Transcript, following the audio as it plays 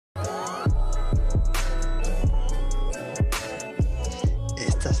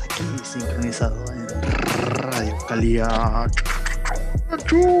sincronizado en Radio Calidad.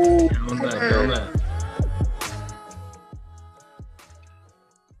 ¿Qué onda? ¿Qué onda?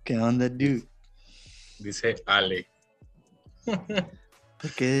 ¿Qué onda, dude? Dice Ale.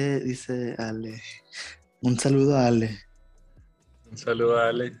 ¿Por qué dice Ale? Un saludo a Ale. Un saludo a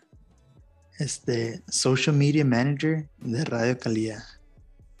Ale. Social Media Manager de Radio Calidad.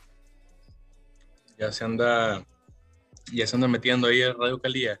 Ya se anda metiendo ahí en Radio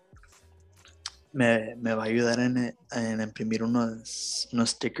Calía. Me va a ayudar en imprimir unos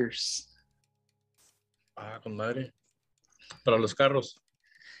stickers. Ah, con madre. Para los carros.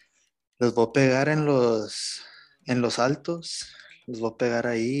 Los voy a pegar en los altos. Los voy a pegar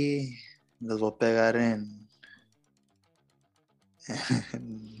ahí. Los voy a pegar en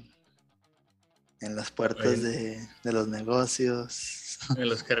las puertas de los negocios. En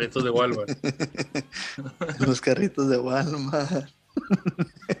los carritos de Walmart. En los carritos de Walmart.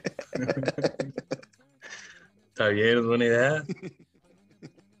 Está bien, es buena idea.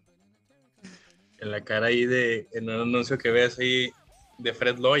 En la cara ahí en un anuncio que veas ahí de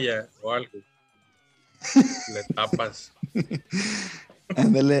Fred Loya o algo. Le tapas.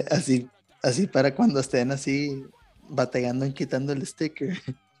 Ándale, así para cuando estén así batallando en quitando el sticker.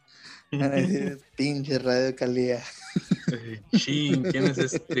 Van a decir, pinche Radio Calía. Chin, ¿quién es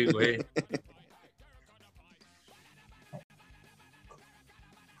este güey?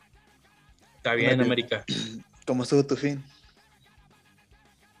 Está bien, Bueno, América. ¿cómo estuvo tu fin?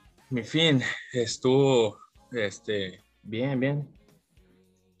 Mi fin estuvo, bien.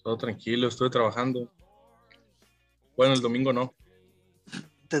 Todo tranquilo, estuve trabajando. Bueno, el domingo no.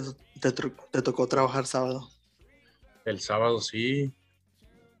 ¿Te tocó trabajar sábado? El sábado sí.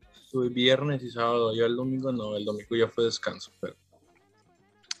 Estuve viernes y sábado. Yo el domingo no. El domingo ya fue descanso. Pero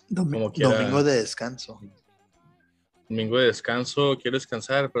como quiera, Domingo de descanso. domingo de descanso. Quiero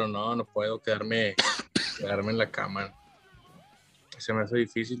descansar, pero no puedo quedarme en la cama. Se me hace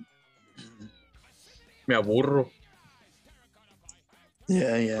difícil. Me aburro.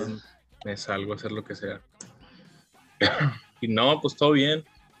 Ya. Pues me salgo a hacer lo que sea. Y no, pues todo bien.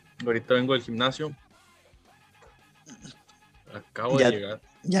 Ahorita vengo del gimnasio. Acabo de llegar.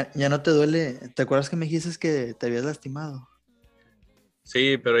 Ya no te duele. ¿Te acuerdas que me dijiste que te habías lastimado?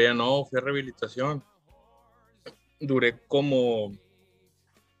 Sí, pero ya no, fui a rehabilitación. Duré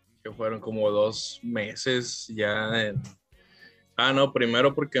que fueron como 2 meses ya. No,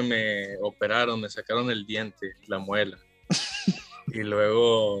 primero porque me operaron, me sacaron el diente, la muela. Y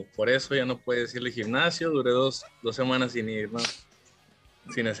luego, por eso ya no pude decirle gimnasio. Duré 2 semanas sin ir, ¿no?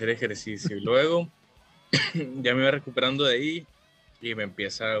 Sin hacer ejercicio. Y luego ya me iba recuperando de ahí y me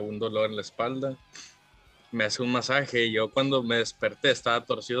empieza un dolor en la espalda. Me hace un masaje y yo cuando me desperté estaba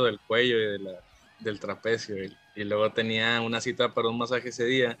torcido del cuello y del trapecio. Y luego tenía una cita para un masaje ese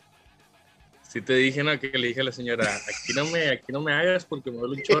día. Sí te dije, ¿no? Que le dije a la señora, aquí no me hagas porque me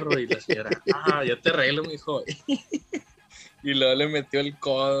duele un chorro. Y la señora, ya te arreglo, mijo. Y luego le metió el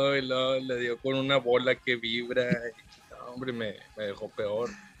codo y luego le dio con una bola que vibra. Y, no, hombre, me dejó peor.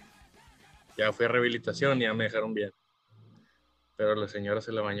 Ya fui a rehabilitación y ya me dejaron bien. Pero la señora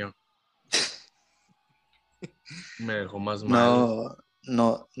se la bañó. Me dejó más mal.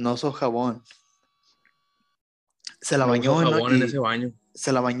 No usó jabón. Se la No uso bañó jabón en ese baño.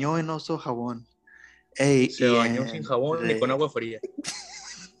 se la bañó y no usó jabón. Ey, Se bañó sin jabón ni con agua fría.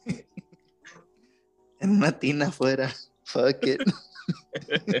 En una tina afuera. Fuck it.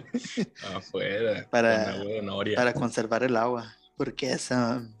 Afuera, con agua de noria. Para conservar el agua. Porque es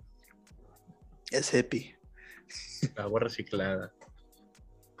hippie. Agua reciclada.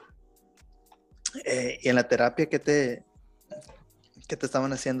 Y en la terapia, ¿qué te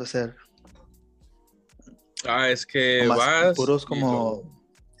estaban haciendo hacer? Es que Más vas. puros como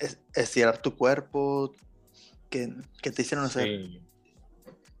estirar tu cuerpo. ¿Qué te hicieron hacer? Sí.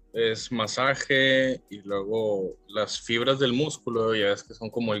 Es masaje y luego las fibras del músculo, ya ves que son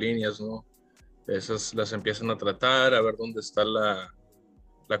como líneas, ¿no? Esas las empiezan a tratar, a ver dónde está la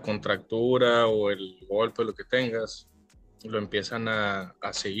contractura o el golpe, lo que tengas. Lo empiezan a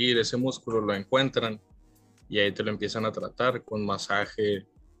seguir, ese músculo lo encuentran y ahí te lo empiezan a tratar con masaje,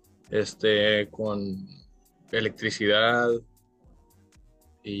 con electricidad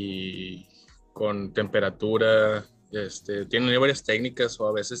y con temperatura. Tienen varias técnicas o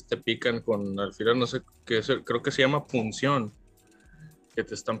a veces te pican con alfiler, no sé, creo que se llama punción, que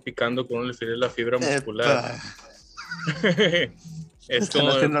te están picando con un alfiler la fibra muscular. Es como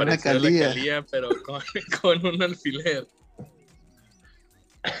parecido a la calía, pero con un alfiler.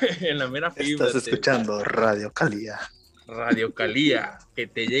 En la mera fibra. Estás escuchando Radio Calía. Radio Calía, que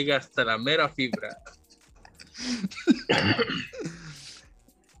te llega hasta la mera fibra.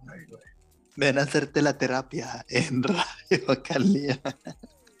 Ay, güey. Ven a hacerte la terapia en Radio Calía.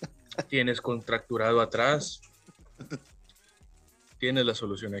 Tienes contracturado atrás. Tienes la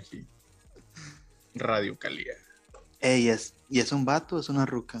solución aquí. Radio Calía. Ey, ¿y es un vato o es una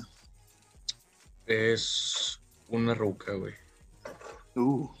ruca? Es una ruca, güey.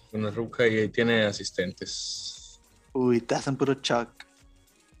 Uh, Una ruca y ahí tiene asistentes. Uy, te hacen puro chuck.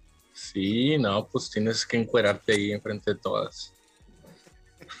 Sí, no, pues tienes que encuerarte ahí enfrente de todas.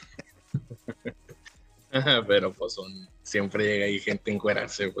 Pero pues siempre llega ahí gente a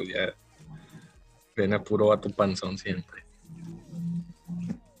encuerarse, pues ya ven a puro vato panzón siempre.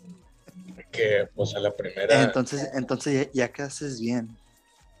 Que pues a la primera Entonces ya que haces bien.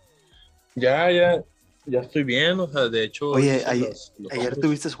 ya estoy bien, o sea, de hecho Oye, hice los ayer ojos.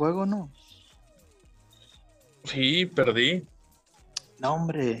 tuviste juego, ¿no? Sí, perdí. No,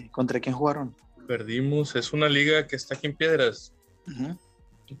 hombre, ¿contra quién jugaron? Perdimos, es una liga que está aquí en Piedras, Ujú.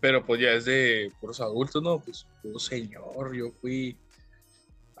 pero pues ya es de puros adultos, ¿no? Pues puro señor, yo fui,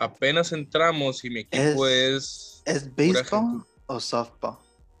 apenas entramos y mi equipo ¿Es pura gente, baseball o softball?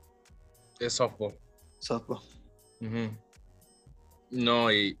 es softball. Softball. Ujú.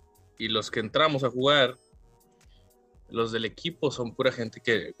 No, y los que entramos a jugar, los del equipo son pura gente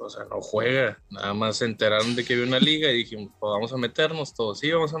que, o sea, no juega, nada más se enteraron de que había una liga y dijimos, pues vamos a meternos todos,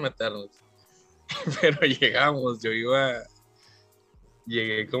 sí, vamos a meternos. Pero llegamos,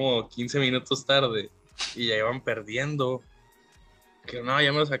 llegué como 15 minutos tarde y ya iban perdiendo. Que no,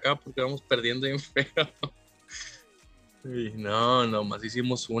 ya me lo sacaba porque vamos perdiendo bien feo. Y no, nomás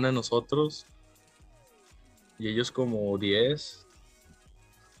hicimos una nosotros y ellos como 10.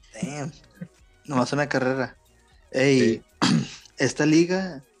 Damn. Nomás una carrera. Sí, Ey, esta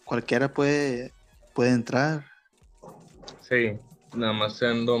liga cualquiera puede entrar. sí, nada más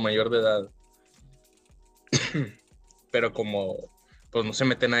siendo mayor de edad. Pero como, pues no se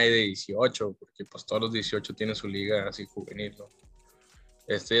mete nadie de 18 porque pues todos los 18 tienen su liga así juvenil, ¿no?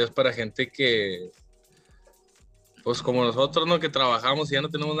 Este ya es para gente que, pues como nosotros, ¿no? Que trabajamos y ya no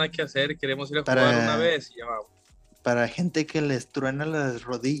tenemos nada que hacer y queremos ir a jugar una Para, vez y ya vamos. para gente que les truena las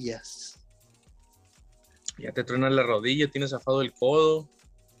rodillas. Ya te truena la rodilla, tienes zafado el codo,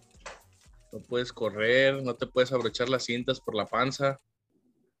 no puedes correr, no te puedes abrochar las cintas por la panza.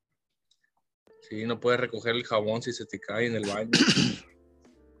 Sí, no puedes recoger el jabón si se te cae en el baño.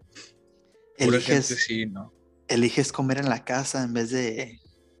 Pura gente, Eliges, sí, ¿no? eliges comer en la casa en vez de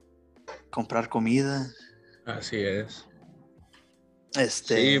comprar comida. Así es. Sí,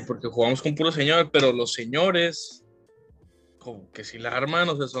 Este, porque jugamos con puro señor, pero los señores, como que sí la arman,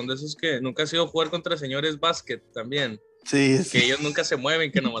 o sea, son de esos que nunca has ido a jugar contra señores básquet también, sí, que sí. ellos nunca se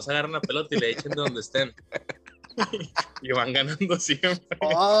mueven, que nomás agarran la pelota y le echen de donde estén. Y van ganando siempre.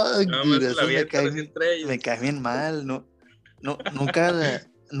 Oh, Nada más dude, se la esos avientan así entre me ellos. caen bien mal. No, no,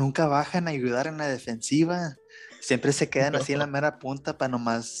 nunca bajan a ayudar en la defensiva. Siempre se quedan así en la mera punta para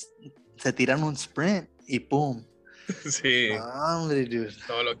nomás se tiran un sprint y ¡pum! No, Sí, hombre, dude.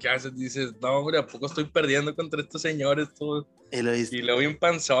 todo lo que haces dices, no, hombre, ¿a poco estoy perdiendo contra estos señores? Tú? Y lo, Y luego bien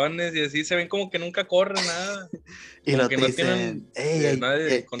panzones y así se ven como que nunca corren nada, y como lo que te no dicen, tienen hey, nada ya,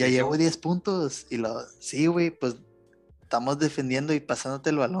 de ya llevo condición. 10 puntos. Y lo, sí, güey, pues estamos defendiendo y pasándote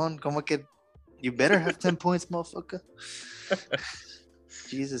el balón. Como que, you better have 10 points, motherfucker.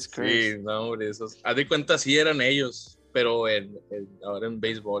 Jesus Sí, Christ. no, hombre, esos. Haz de cuenta, sí eran ellos, pero ahora en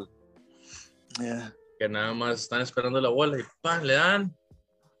béisbol, Yeah. que nada más están esperando la bola y ¡pam! Le dan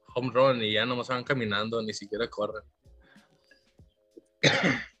home run y ya nomás van caminando, ni siquiera corren.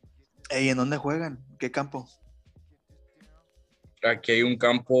 Ey, ¿en dónde juegan? ¿Qué campo? Aquí hay un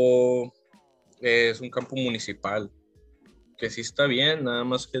campo, es un campo municipal, que sí está bien, nada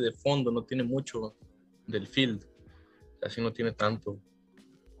más que de fondo, no tiene mucho del field, casi no tiene tanto.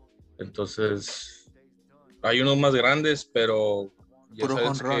 Entonces, hay unos más grandes, pero ya Puro sabes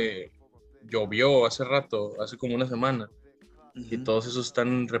jonrón. que llovió hace rato, hace como una semana, y Ujú. todos esos están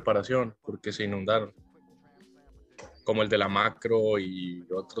en reparación porque se inundaron, como el de la Macro y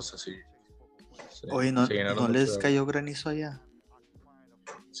otros así. Oye, Se llenaron ¿no mucho les de agua. cayó granizo allá?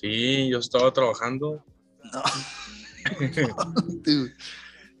 Sí, yo estaba trabajando. No. Dude,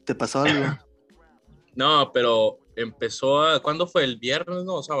 ¿te pasó algo? No, pero ¿cuándo fue? ¿El viernes,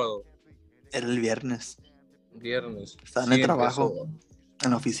 no? ¿Sábado? Era el viernes. Viernes. Estaba en el Sí, trabajo, empezó.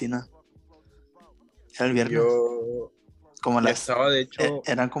 en la oficina. Era el viernes. Yo Como ya las, estaba, de hecho,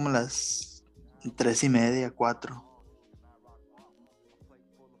 eran como las 3:30, 4.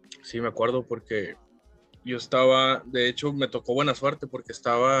 sí me acuerdo porque yo estaba, de hecho, me tocó buena suerte porque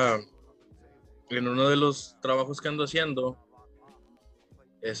estaba en uno de los trabajos que ando haciendo.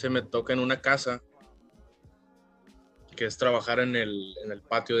 Ese me toca en una casa que es trabajar en el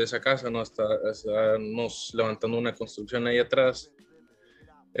patio de esa casa, ¿no? Estamos levantando una construcción ahí atrás.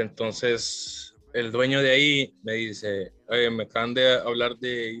 Entonces, el dueño de ahí me dice, oye, me acaban de hablar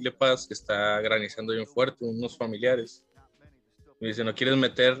de Ilepaz, que está granizando bien fuerte, unos familiares. Me dice, ¿no quieres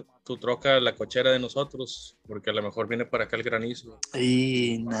meter tu troca a la cochera de nosotros? Porque a lo mejor viene para acá el granizo.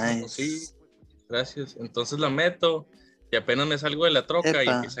 Y Ah, pues sí, nice. gracias. Entonces la meto y apenas me salgo de la troca y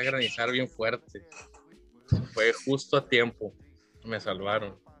Epa. empieza a granizar bien fuerte. Fue justo a tiempo. Me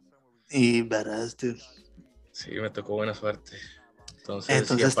salvaron. Y verás, dude. Sí, me tocó buena suerte. Entonces, y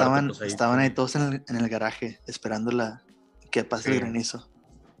Entonces aparte, estaban, pues ahí estaban ahí todos en el garaje, esperando que pase el sí, granizo.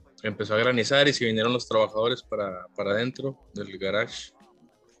 empezó a granizar y se vinieron los trabajadores para adentro del garage.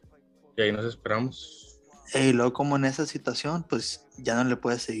 Y ahí nos esperamos. Y luego como en esa situación, pues ya no le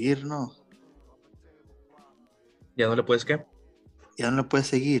puedes seguir, ¿no? ¿Ya no le puedes qué? Ya no le puedes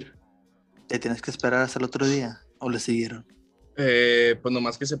seguir. Te tienes que esperar hasta el otro día. ¿O le siguieron? Pues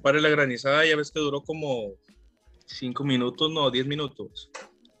nomás que se pare la granizada, ya ves que duró como 5 minutos, no, 10 minutos.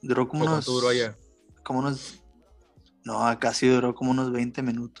 Duró como ¿O cuánto duró unos... allá? Como unos... No, acá sí duró como unos 20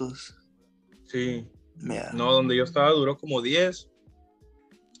 minutos. Sí. Mira. No, donde yo estaba duró como 10.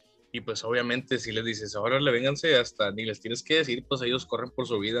 Y pues obviamente si les dices, ahora le vénganse hasta, ni les tienes que decir, pues ellos corren por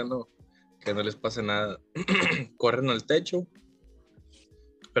su vida, ¿no? Que no les pase nada. Corren al techo,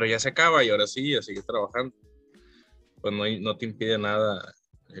 pero ya se acaba y ahora sí, a seguir trabajando. Pues no te impide nada.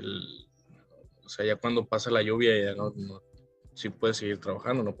 O sea, ya cuando pasa la lluvia, ya sí puedes seguir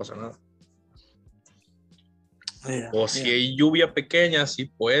trabajando, no pasa nada. Mira, O si mira. hay lluvia pequeña, sí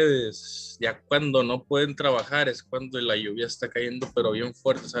puedes. Ya cuando no pueden trabajar es cuando la lluvia está cayendo, pero bien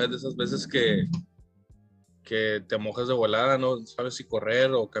fuerte, ¿sabes? De esas veces que te mojas de volada, no sabes si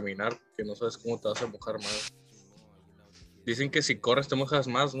correr o caminar, porque no sabes cómo te vas a mojar más. Dicen que si corres te mojas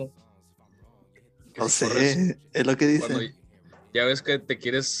más, ¿no? Que No si corres sé, es lo que cuando dicen. ya ves que te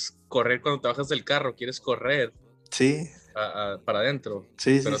quieres correr cuando te bajas del carro, quieres correr Sí, para adentro,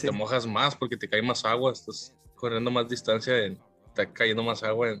 sí, sí, pero te sí. mojas más porque te cae más agua, estás corriendo más distancia, está cayendo más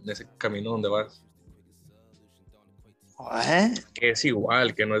agua en ese camino donde vas. ¿Eh? Que es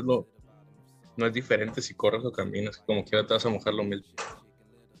igual, que no es diferente si corres o caminas, como quiera te vas a mojar lo mismo.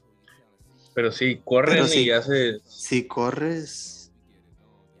 Pero sí, Pero corren y si, haces. si corres,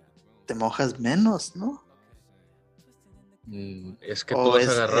 te mojas menos, ¿no? Es que tú O vas a es,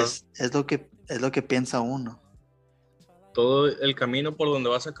 agarrar es, es lo que piensa uno. todo el camino por donde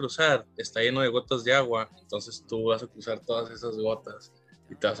vas a cruzar, está lleno de gotas de agua, entonces tú vas a cruzar todas esas gotas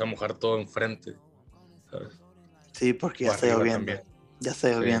y te vas a mojar todo enfrente, ¿sabes? Sí, porque ya O está arriba lloviendo. también. Ya está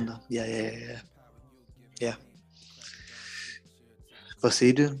Sí. lloviendo. Ya, ya, ya, ya. Ya. Pues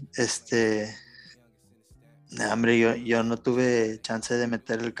sí, dude, nah, hombre, yo no tuve chance de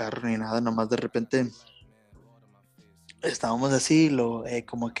meter el carro ni nada, nomás de repente estábamos así,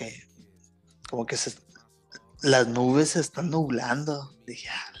 como que las nubes se están nublando. Dije,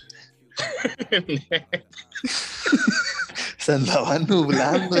 se andaban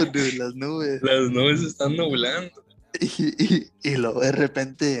nublando, dude, las nubes. Las nubes se están nublando. Y luego de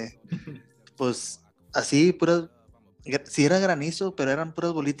repente, pues así, sí era granizo, pero eran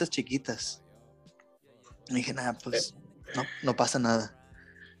puras bolitas chiquitas. Y dije, nada, pues no pasa nada.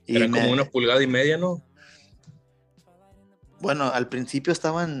 Y Era como 1,5 pulgadas, ¿no? bueno, al principio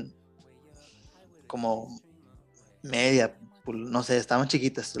estaban como no sé, estaban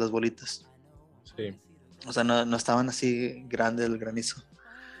chiquitas las bolitas. Sí. O sea, no estaban así grande el granizo.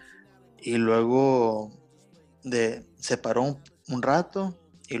 Y luego se paró un rato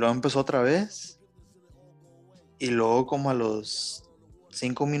y luego empezó otra vez. Y luego como a los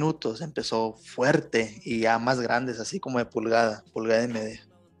 5 minutos empezó fuerte y ya más grandes, así como de pulgada y media.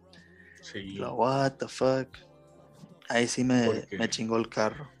 Y Sí, luego, what the fuck. Ahí sí me porque chingó el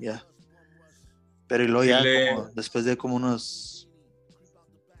carro, ya. Pero y luego sí ya como después de como unos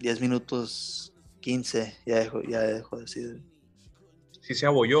 10 minutos, 15 ya dejó de decir. sí se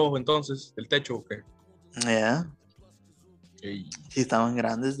abolló entonces el techo, ¿o qué? Ya, Y sí estaban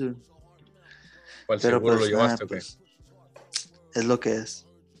grandes, dude. al Pero seguro lo pues nada, llevaste, ¿o qué? pues es lo que es.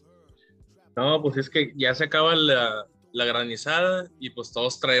 No, pues es que ya se acaba la granizada y pues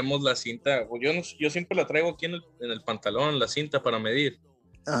todos traemos la cinta. Pues yo, yo siempre la traigo aquí en el pantalón, la cinta para medir.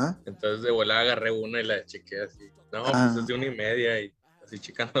 Ajá. Entonces de volada agarré una y la chequé así. No, pues es Ah, de 1,5 y así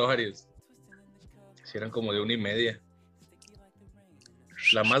checando varios. Si eran como de 1,5.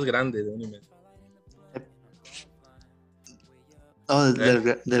 La más grande de 1,5. oh,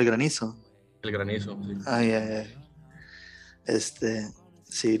 ¿Eh? del granizo. El granizo, sí. Ay, ay, ay.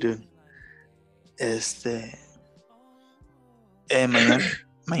 Sí, dude. Este,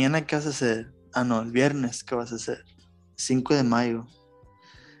 mañana, ¿qué vas a hacer? Ah, no, el viernes, ¿qué vas a hacer? 5 de mayo.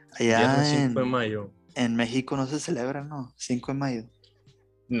 Viernes Allá 5 de mayo. en México no se celebra, ¿no? 5 de mayo.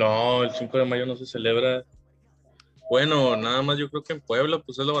 No, el 5 de mayo no se celebra. Bueno, nada más yo creo que en Puebla,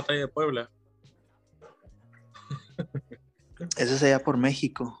 pues es la batalla de Puebla. Eso es allá por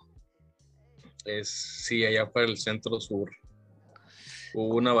México. Sí, allá para el centro sur.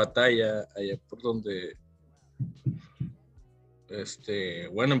 Hubo una batalla allá por donde,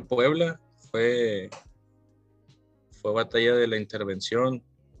 bueno, en Puebla fue batalla de la intervención.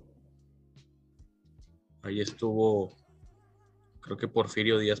 Ahí estuvo, creo que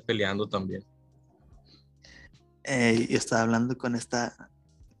Porfirio Díaz peleando también. Yo estaba hablando con esta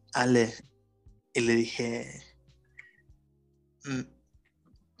Ale y le dije, "Mm,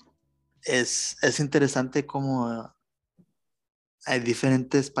 es interesante cómo hay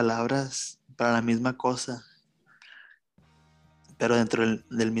diferentes palabras para la misma cosa, pero dentro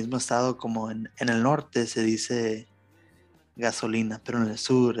del mismo estado, como en el norte se dice gasolina, pero en el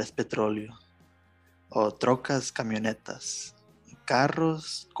sur es petróleo, o trocas, camionetas,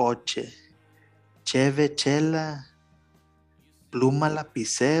 carros, coche, cheve, chela, pluma,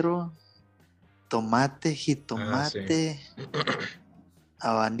 lapicero, tomate, Ah, sí. jitomate,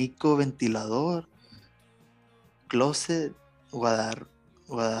 abanico, ventilador, closet,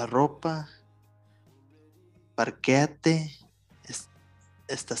 guardarropa, parquéate,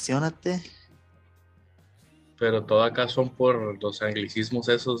 estacionate. Pero todo acá son por los anglicismos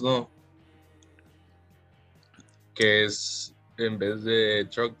esos, ¿no? Que es, en vez de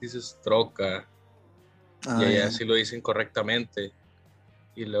truck dices troca, y Ah, allá ya. sí lo dicen correctamente.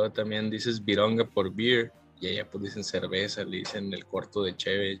 Y luego también dices vironga por beer, y allá pues dicen cerveza, le dicen el corto de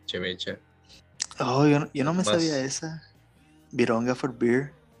cheve, chevecha. Oh, yo no Es me sabía más, esa. Vironga for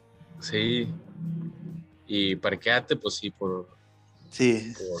beer. sí. Y parqueate, pues sí,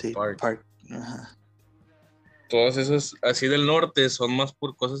 Sí, por sí, park. park. Ajá. Todas esas, así del norte, son más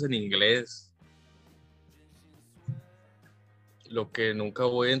por cosas en inglés. Lo que nunca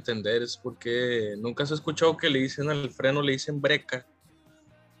voy a entender es por qué nunca se ha escuchado que le dicen al freno, le dicen breca,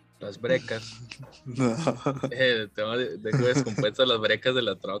 las brecas. No. Dejo descompuestas las brecas de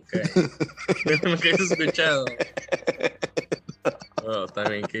la troca. Nunca has escuchado. Oh,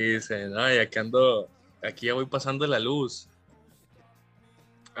 también que dicen, ay, aquí ya voy pasando la luz.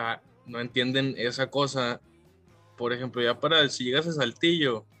 Ah, no entienden esa cosa. Por ejemplo, ya si llegas a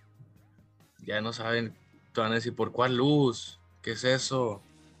Saltillo, ya no saben, te van a decir, ¿por cuál luz? ¿Qué es eso?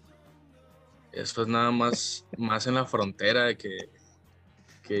 Esto es nada más en la frontera que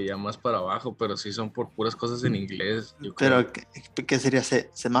ya más para abajo, pero sí son por puras cosas en inglés, yo creo. Pero, ¿qué sería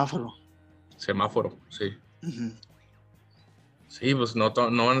semáforo? Semáforo, sí. Ujú. Sí, pues no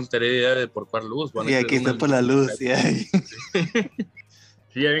van a tener idea de por cuál luz, van a Y creer aquí una está por luz la luz. completa. Y ahí. Sí.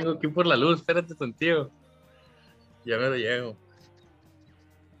 Sí, ya vengo aquí por la luz, espérate tantito. Ya me lo llego.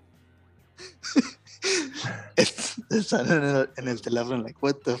 Están en el teléfono, like,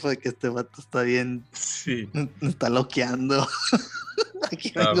 what the fuck, este vato está bien, Sí, está loqueando. Aquí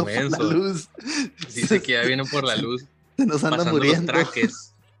está vengo por la menso. luz. Se, Dice que ya viene por la se- luz, se nos anda pasando los muriendo.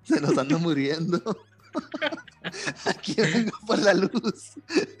 traques. Se nos anda muriendo. Aquí vengo por la luz.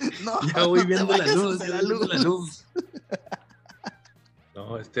 No, Ya voy no te viendo la vayas luz, hacia ya la voy viendo la luz. luz.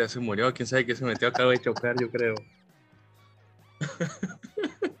 No, ya se murió, quién sabe qué se metió, acaba de chocar, yo creo.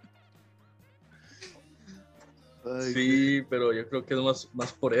 Ay, Sí, pero yo creo que es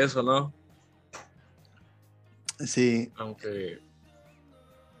más por eso, ¿no? sí, Aunque,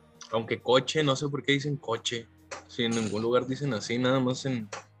 aunque coche, no sé por qué dicen coche. Si en ningún lugar dicen así, nada más en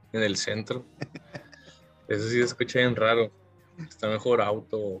el centro. Eso sí se escucha bien raro. Está mejor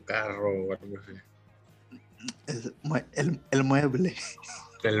auto o carro o algo así. el mueble.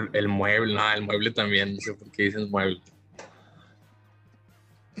 El mueble, no, el mueble también, no sé por qué dicen mueble.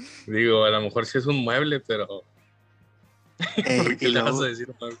 Digo, a lo mejor sí es un mueble, pero ¿por Y qué le vas a luego,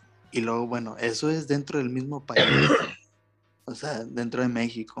 decir mueble? bueno, eso es dentro del mismo país, o sea, dentro de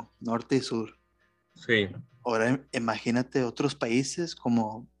México, norte y sur. Sí, Ahora imagínate otros países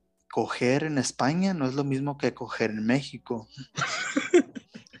como coger en España no es lo mismo que coger en México.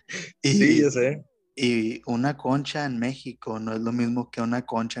 sí, Y, ya sé. y una concha en México no es lo mismo que una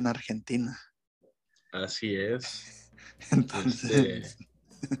concha en Argentina. Así es. Entonces,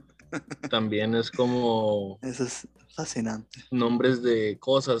 También es como eso es fascinante. nombres de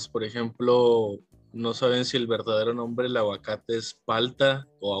cosas, por ejemplo, no saben si el verdadero nombre del aguacate es palta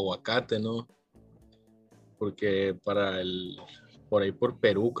o aguacate, ¿no? Porque por ahí por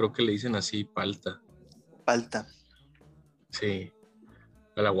Perú creo que le dicen así, palta. Falta. Sí,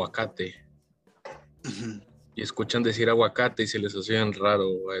 al aguacate. Ujú. Y escuchan decir aguacate y se les hace bien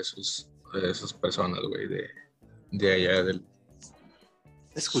raro a esas personas, güey, de allá del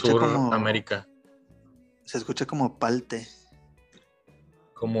Se escucha Suramérica. Se escucha como palte.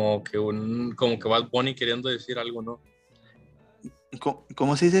 Como que Bad Bunny queriendo decir algo, ¿no?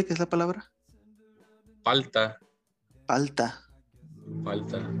 ¿Cómo se dice que es la palabra? Falta, Palta.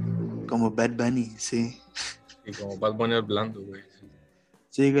 falta. Como Bad Bunny, sí. Y como Bad Bunny hablando, güey.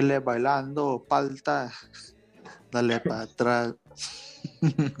 Síguele bailando, palta. Dale para atrás.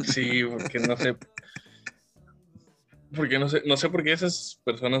 Sí, no sé por qué esas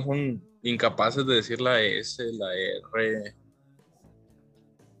personas son incapaces de decir la S, la R,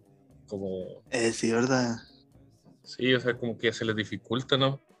 como, Sí, ¿verdad? sí, o sea, como que se les dificulta,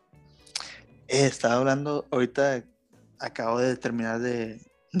 ¿no? Estaba hablando, ahorita acabo de terminar de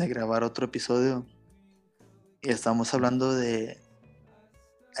grabar otro episodio y estamos hablando de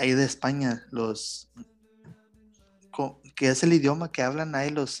ahí de España, ¿qué es el idioma que hablan ahí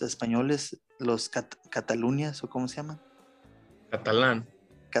los españoles, los catalunias o cómo se llaman? Catalán,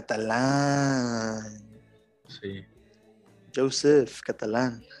 Catalán. sí. Joseph,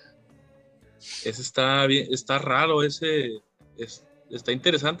 catalán. Ese está bien, está raro, está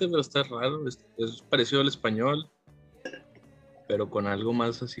interesante, pero está raro, es parecido al español, pero con algo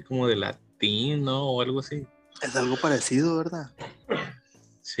más así como de latín, ¿no? O algo así. Es algo parecido, ¿verdad?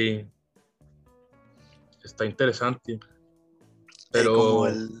 Sí, está interesante, Como pero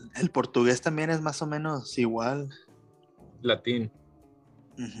el portugués también es más o menos igual. latín,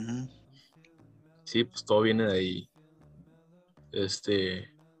 Ujú. sí, pues todo viene de ahí.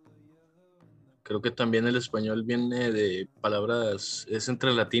 Creo que también el español viene de palabras, es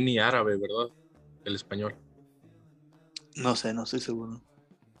entre latín y árabe, ¿verdad? El español. No sé, no estoy seguro.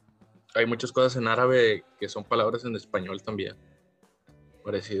 Hay muchas cosas en árabe que son palabras en español también,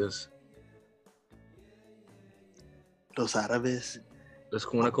 parecidas. Los árabes, Es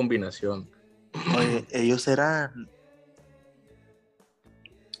como una combinación. oye, ellos eran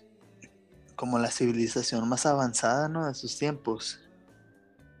como la civilización más avanzada, ¿no? De sus tiempos.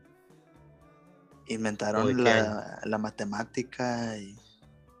 ¿Como de Inventaron qué año? la matemática y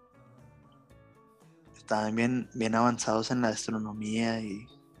estaban bien avanzados en la astronomía y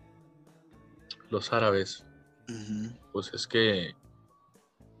Los árabes. ujú, Pues es que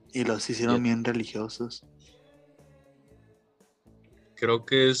y los ya- hicieron bien religiosos. creo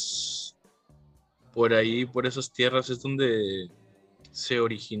que es por ahí, por esas tierras, es donde se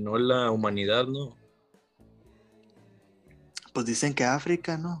originó la humanidad, ¿no? Pues dicen que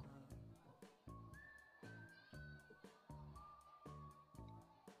África, ¿no?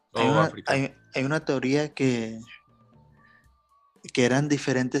 Oh, África. Hay una teoría que eran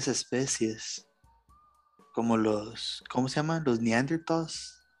diferentes especies, como ¿cómo se llaman? Los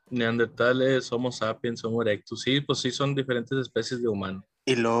Neanderthals. Neandertales, Homo sapiens, Homo erectus. Sí, pues sí, son diferentes especies de humano.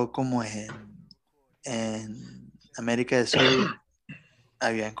 Y luego como en América del Sur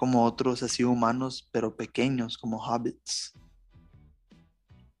habían como otros así humanos, pero pequeños, como hobbits,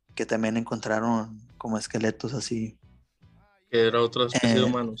 que también encontraron como esqueletos así Que era otra especie de en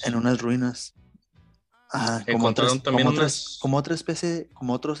humanos. unas ruinas. Ajá, Encontraron también unas, como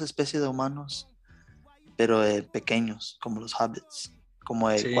otras especies de humanos, pero pequeños, como los hobbits, como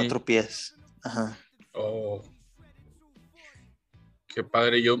de sí, 4 pies. Ajá. oh, qué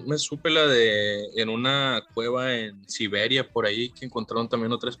padre. Yo me supe en una cueva en Siberia, por ahí, que encontraron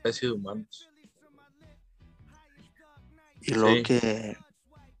también otra especie de humanos. Y luego Sí, que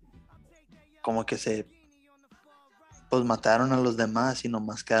como que pues mataron a los demás y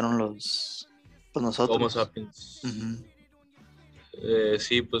nomás quedaron pues Homo nosotros. sapiens. Ujú.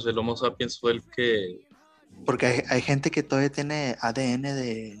 Sí, pues el Homo sapiens fue el que, Porque hay gente que todavía tiene ADN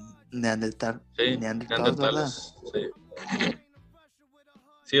de sí, Neandertal, ¿verdad? neandertales, sí.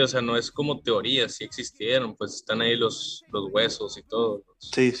 Sí, o sea, no es como teoría, sí existieron, pues están ahí los huesos y todo.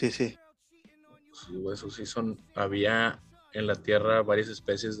 Sí, sí, sí. Los huesos sí había en la Tierra varias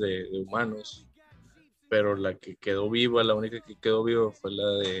especies de humanos, pero la que quedó viva, la única que quedó viva fue la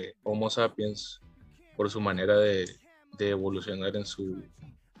de Homo sapiens, por su manera de evolucionar en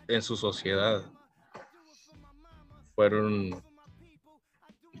su sociedad. Fueron,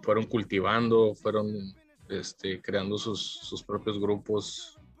 fueron cultivando, fueron creando sus propios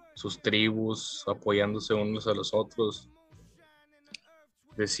grupos, sus tribus, apoyándose unos a los otros.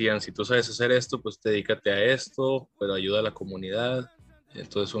 Decían, si tú sabes hacer esto, pues dedícate a esto, pero ayuda a la comunidad.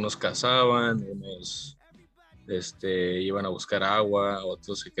 Entonces unos cazaban, unos iban a buscar agua,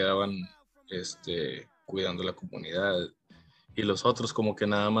 otros se quedaban cuidando la comunidad. Y los otros como que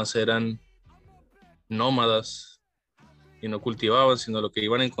nada más eran nómadas y no cultivaban, sino lo que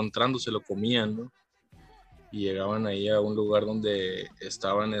iban encontrando se lo comían, ¿no? Y llegaban ahí a un lugar donde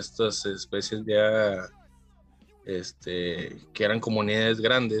estaban estas especies ya que eran comunidades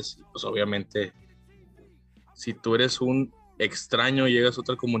grandes, pues obviamente si tú eres un extraño y llegas a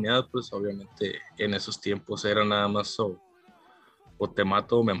otra comunidad, pues obviamente en esos tiempos era nada más o te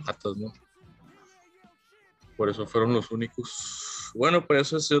mato o me matas, ¿no? Por eso fueron los únicos, bueno, por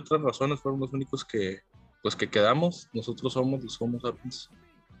esas y otras razones fueron los únicos que, pues que quedamos, nosotros somos los Homo sapiens.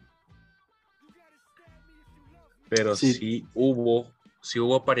 Pero Sí, sí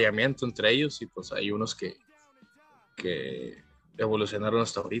hubo apareamiento entre ellos y pues hay unos que evolucionaron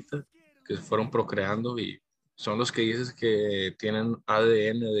hasta ahorita, que fueron procreando y son los que dices que tienen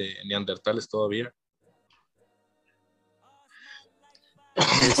ADN de neandertales todavía.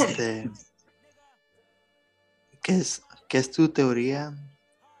 este, ¿qué es tu teoría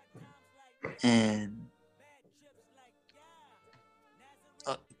en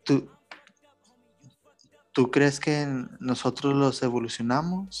ah, tú crees que nosotros los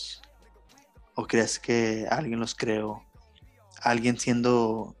evolucionamos o crees que alguien los creó? ¿Alguien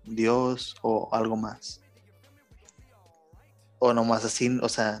siendo Dios o algo más? O nomás así, o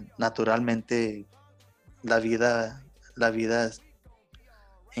sea, naturalmente la vida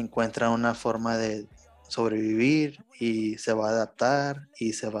encuentra una forma de sobrevivir y se va a adaptar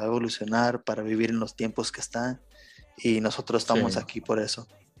y se va a evolucionar para vivir en los tiempos que están y nosotros estamos Sí. aquí por eso.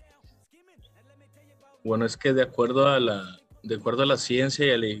 Bueno, es que de acuerdo a la ciencia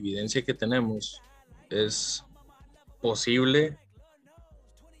y a la evidencia que tenemos, es posible,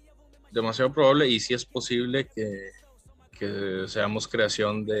 demasiado probable, y sí es posible que seamos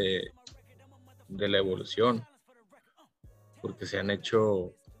creación de la evolución, porque se han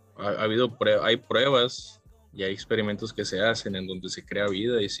hecho, hay pruebas y hay experimentos que se hacen en donde se crea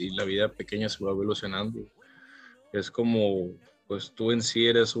vida y si la vida pequeña se va evolucionando. Es como, pues tú en sí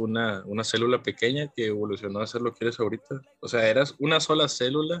eres una célula pequeña que evolucionó a ser lo que eres ahorita. O sea, eras una sola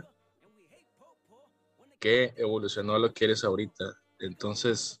célula que evolucionó a lo que eres ahorita.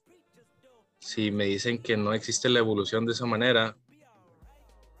 Entonces, si me dicen que no existe la evolución de esa manera,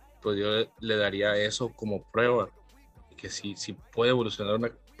 pues yo le daría eso como prueba, que si puede evolucionar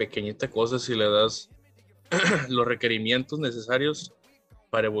una pequeñita cosa, si le das los requerimientos necesarios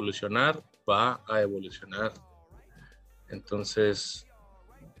para evolucionar, va a evolucionar. Entonces,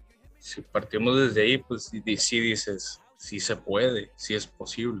 si partimos desde ahí, pues sí dices, sí se puede, sí es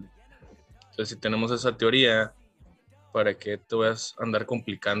posible. Entonces, si tenemos esa teoría, ¿para qué te vas a andar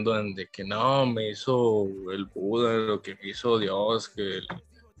complicando en de que no, me hizo el Buda, lo que me hizo Dios, que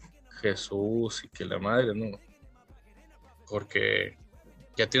Jesús y que la madre, no? Porque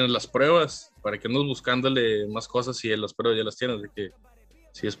ya tienes las pruebas, ¿para qué andas buscándole más cosas si las pruebas ya las tienes de que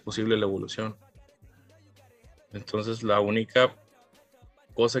sí es posible la evolución? Entonces, la única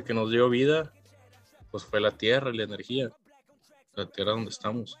cosa que nos dio vida, pues fue la tierra y la energía, la tierra donde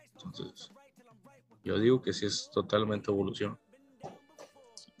estamos. Entonces, yo digo que sí es totalmente evolución.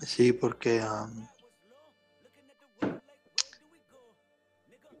 Sí, porque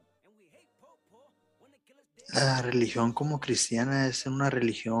la religión como cristiana es una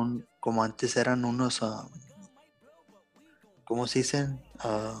religión como antes eran unos, ¿cómo se dicen?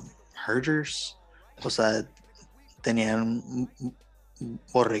 Herders. O sea, tenían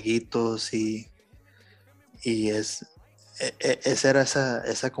borreguitos y esa era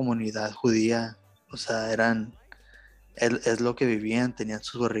esa comunidad judía. O sea, es lo que vivían, tenían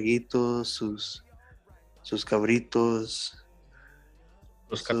sus borreguitos, sus cabritos,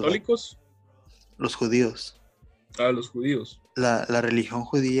 Los sus- católicos, los judíos. los judíos. La religión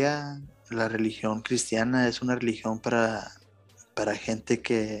judía, la religión cristiana es una religión para gente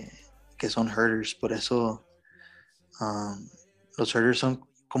que son herders. Por eso um, los herders son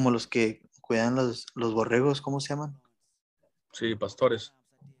como los que cuidan los borregos, ¿cómo se llaman? Sí, pastores.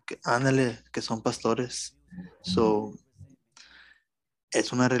 Ándale, que son pastores. So,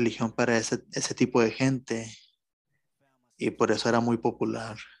 es una religión para ese tipo de gente y por eso era muy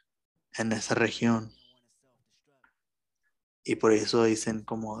popular en esa región. Y por eso dicen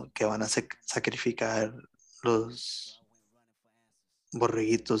como que van a sacrificar los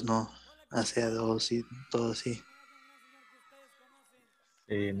borreguitos, ¿no? Hacia dos y todo así.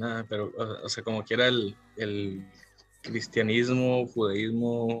 Nada, pero, o sea, como quiera el cristianismo,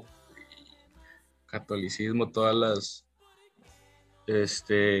 judaísmo, catolicismo, todas las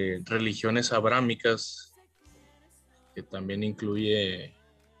religiones abrámicas, que también incluye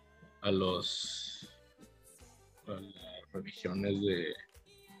a a las religiones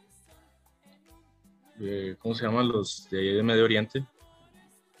 ¿cómo se llaman? Los de ahí de Medio Oriente,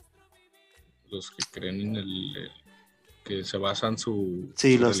 los que creen en que se basan Sí, su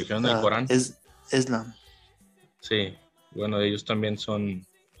religión en el Corán. es Sí, bueno, ellos también son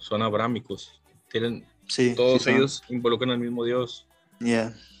abrámicos. Tienen Sí, sí Todos son. ellos involucran al mismo Dios,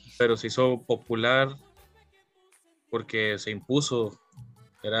 Yeah. pero se hizo popular porque se impuso.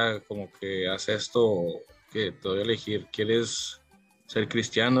 Era como que haz esto, que te voy a elegir, ¿quieres ser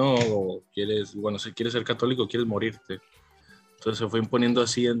cristiano o quieres, bueno, si quieres ser católico, quieres morirte? Entonces se fue imponiendo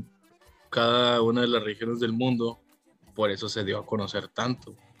así en cada una de las regiones del mundo, por eso se dio a conocer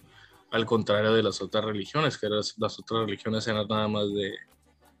tanto, al contrario de las otras religiones, que las otras religiones eran nada más de,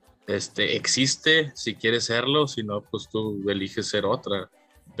 existe si quieres serlo, si no, pues tú eliges ser otra,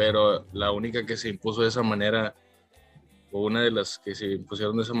 pero la única que se impuso de esa manera, o una de las que se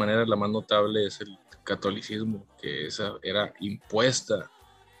impusieron de esa manera, la más notable es el catolicismo, que esa era impuesta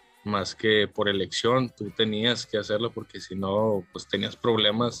más que por elección, tú tenías que hacerlo porque si no, pues tenías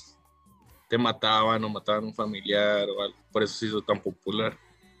problemas, te mataban o mataban a un familiar o algo, por eso se hizo tan popular.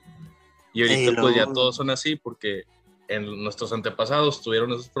 Y Y ahorita pues ya luego, todos son así porque en nuestros antepasados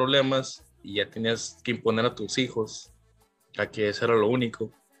tuvieron esos problemas y ya tenías que imponer a tus hijos a que eso era lo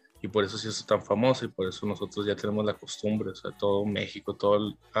único. Y por eso se hizo tan famoso y por eso nosotros ya tenemos la costumbre, o sea, todo México,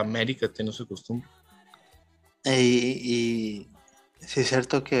 toda América tiene su costumbre. y sí es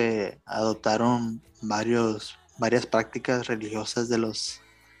cierto que adoptaron varias prácticas religiosas de los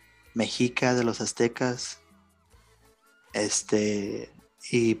mexicas, de los aztecas,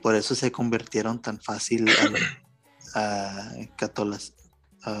 y por eso se convirtieron tan fácil a, catolas-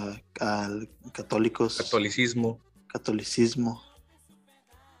 al Catolicismo, catolicismo.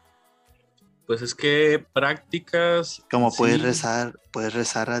 pues es que prácticas en Como sí, puedes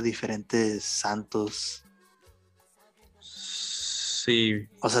rezar a diferentes santos. sí,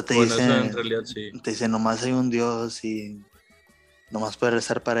 O sea, bueno, eso en realidad sí. te dicen, nomás hay un Dios y nomás puedes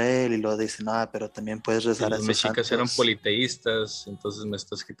rezar para él, y luego dicen, no, pero también puedes Y rezar a los esos mexicas eran santos. politeístas, entonces me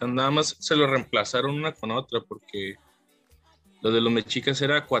estás quitando. Nada más se lo reemplazaron una con otra, porque lo de los mexicas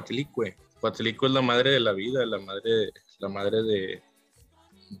era Coatlicue. Coatlicue es la madre de la vida, la madre de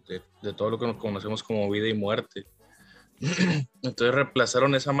todo lo que nos conocemos como vida y muerte. Entonces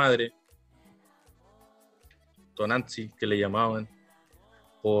reemplazaron esa madre, Tonantzin, que le llamaban,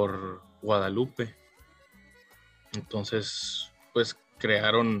 por Guadalupe. Entonces, pues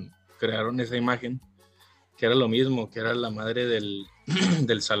crearon esa imagen, que era lo mismo, que era la madre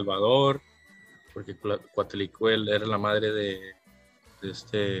del Salvador, porque Coatlicuel era la madre de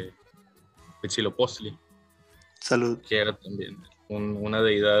este Huitzilopochtli, Salud. que era también una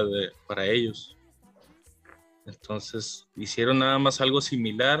deidad para ellos. Entonces hicieron nada más algo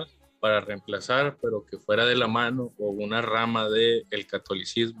similar para reemplazar, pero que fuera de la mano o una rama del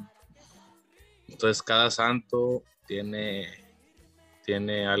catolicismo. Entonces cada santo tiene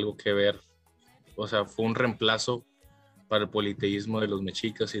algo que ver, o sea, fue un reemplazo para el politeísmo de los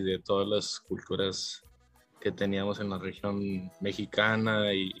mexicas y de todas las culturas que teníamos en la región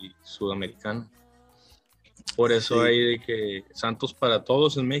mexicana y sudamericana. Por eso Sí. hay de que santos para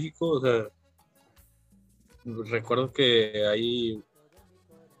todos en México, o sea, recuerdo que hay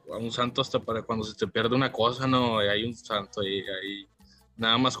un santo hasta para cuando se te pierde una cosa, no, hay un santo ahí,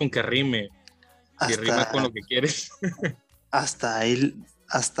 nada más con que rime, si rima con Hasta, lo que quieres.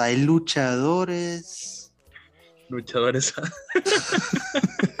 hasta hay luchadores. Luchadores,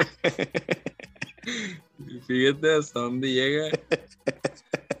 fíjate hasta dónde llega,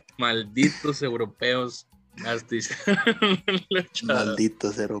 malditos europeos, hasta hicieron luchador.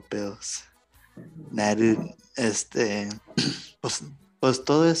 Malditos europeos. Nah, dude, pues, pues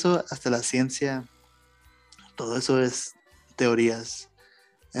todo eso, hasta la ciencia, todo eso es teorías.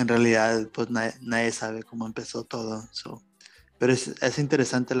 En realidad, pues nadie sabe cómo empezó todo. So. Pero es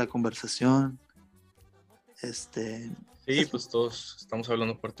interesante la conversación. Este, Sí, pues todos estamos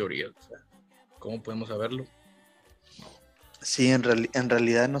hablando por teoría, o sea, ¿cómo podemos saberlo? sí, en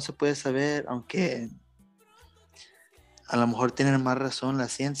realidad no se puede saber, aunque a lo mejor tienen más razón la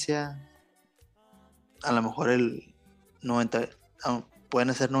ciencia. A lo mejor el 90,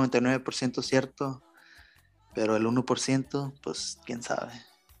 pueden ser 99% cierto, pero el 1%, pues quién sabe.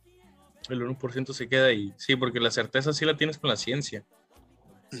 El 1% se queda ahí, sí, porque la certeza sí la tienes con la ciencia,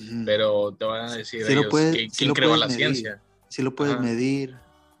 Ujú. pero te van a decir Sí lo ellos, puedes, ¿quién, sí quién lo creó a puedes la medir, ciencia? sí lo puedes Ajá, medir,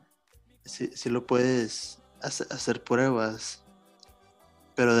 sí lo puedes hacer pruebas,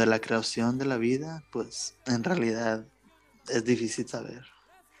 pero de la creación de la vida, pues en realidad es difícil saber.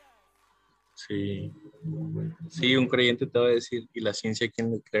 sí. Sí, un creyente te va a decir, ¿y la ciencia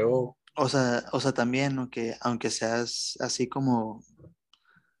quién le creó? O sea también, aunque seas así como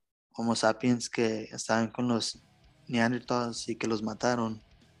Homo sapiens que estaban con los Neanderthals y que los mataron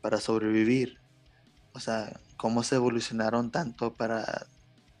para sobrevivir. O sea, cómo se evolucionaron tanto para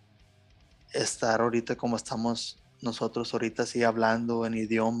estar ahorita como estamos nosotros ahorita, así hablando en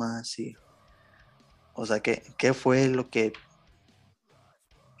idiomas, y O sea, ¿qué fue lo que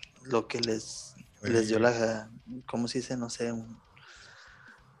les dio Eh, la, ¿cómo se dice? No sé,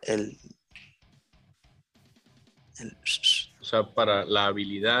 el, el- o sea, para la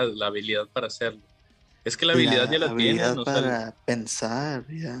habilidad para hacerlo. Es que la habilidad la ya la tienen, habilidad para pensar,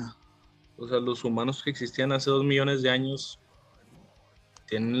 ya. o sea, los humanos que existían hace 2 millones de años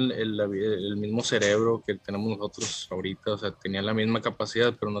tienen el mismo cerebro que tenemos nosotros ahorita, o sea, tenían la misma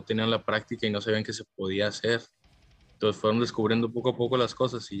capacidad, pero no tenían la práctica y no sabían qué se podía hacer. Entonces fueron descubriendo poco a poco las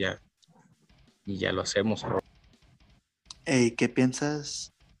cosas y ya lo hacemos. Ey, ¿qué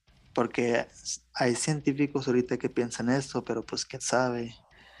piensas? Porque hay científicos ahorita que piensan esto, pero pues quién sabe,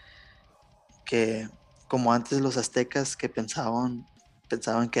 que como antes los aztecas que pensaban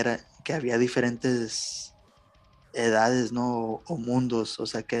que había diferentes edades, ¿no? O mundos, o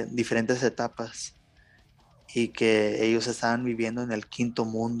sea, que diferentes etapas y que ellos estaban viviendo en el quinto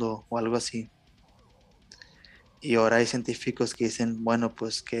mundo o algo así. Y ahora hay científicos que dicen, bueno,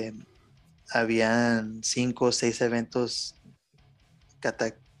 pues que habían 5 o 6 eventos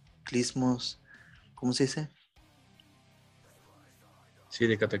cataclismos, ¿cómo se dice? Sí,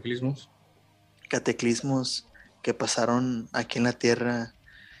 de cataclismos. Cataclismos que pasaron aquí en la Tierra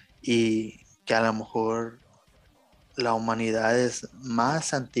y que a lo mejor la humanidad es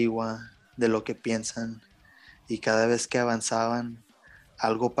más antigua de lo que piensan y cada vez que avanzaban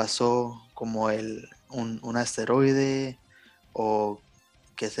algo pasó como un asteroide o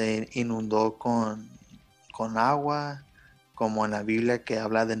que se inundó con agua, como en la Biblia que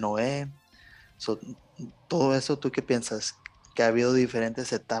habla de Noé. So, todo eso, ¿tú qué piensas? Que ha habido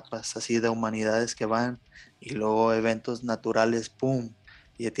diferentes etapas así de humanidades que van y luego eventos naturales, ¡pum!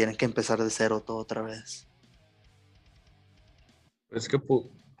 Y tienen que empezar de cero todo otra vez. Es que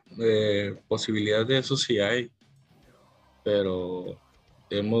posibilidad de eso sí hay, pero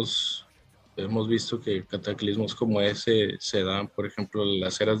hemos, hemos visto que cataclismos como ese se dan, por ejemplo,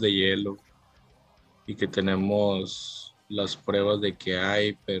 las eras de hielo, y que tenemos las pruebas de que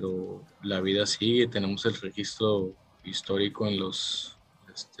hay, pero la vida sigue, tenemos el registro histórico en los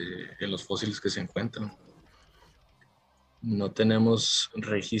fósiles que se encuentran. No tenemos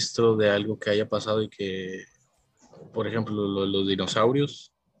registro de algo que haya pasado y que, por ejemplo, los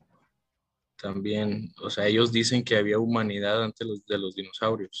dinosaurios también, o sea, ellos dicen que había humanidad antes de los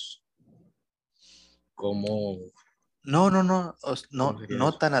dinosaurios. ¿Cómo, No, no, no, cómo no, sería no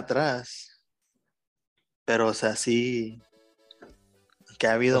eso? tan atrás, pero o sea, sí que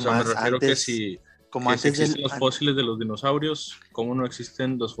ha O habido sea, me más refiero que antes, como que si antes existen los fósiles de los dinosaurios, ¿cómo no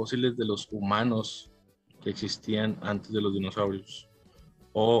existen los fósiles de los humanos que existían antes de los dinosaurios?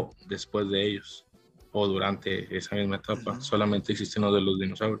 O después de ellos, o durante esa misma etapa, Ujú. solamente existen los de los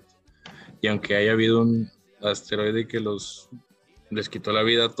dinosaurios. Y aunque haya habido un asteroide que les quitó la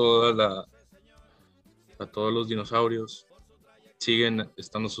vida a todos los dinosaurios, siguen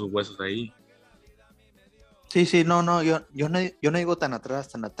estando sus huesos ahí. Sí, sí, no, no, yo no digo tan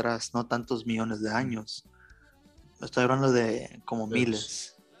atrás, no tantos millones de años. Estoy hablando de como Pues,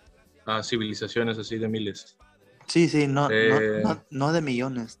 miles. a civilizaciones así de miles. Sí, sí, no, no, Eh, no, no de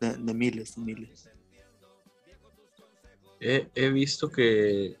millones, de miles, de miles. he visto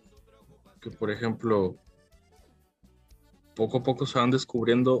que, por ejemplo, poco a poco se van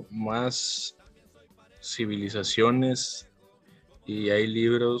descubriendo más civilizaciones y hay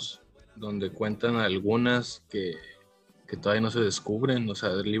libros donde cuentan algunas que todavía no se descubren, o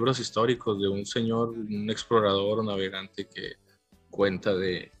sea, libros históricos de un señor, un explorador o navegante que cuenta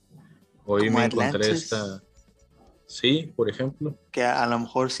de, hoy Como me encontré Atlantis, esta, sí, por ejemplo, que a lo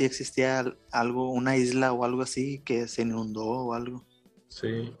mejor sí existía algo, una isla o algo así que se inundó o algo.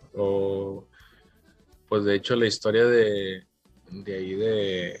 sí, o pues de hecho la historia de ahí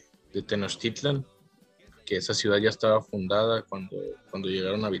de Tenochtitlan, que esa ciudad ya estaba fundada cuando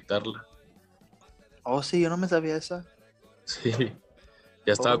llegaron a habitarla. Oh, sí, yo no me sabía esa. Sí,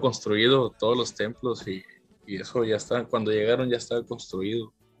 ya estaba Oh, construido, todos los templos y eso ya está, cuando llegaron ya estaba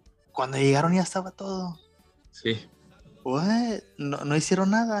construido. cuando llegaron ya estaba todo. Sí, What? No, no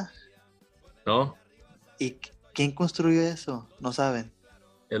hicieron nada. ¿no? ¿Y quién construyó eso? No saben.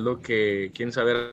 Es lo que quieren saber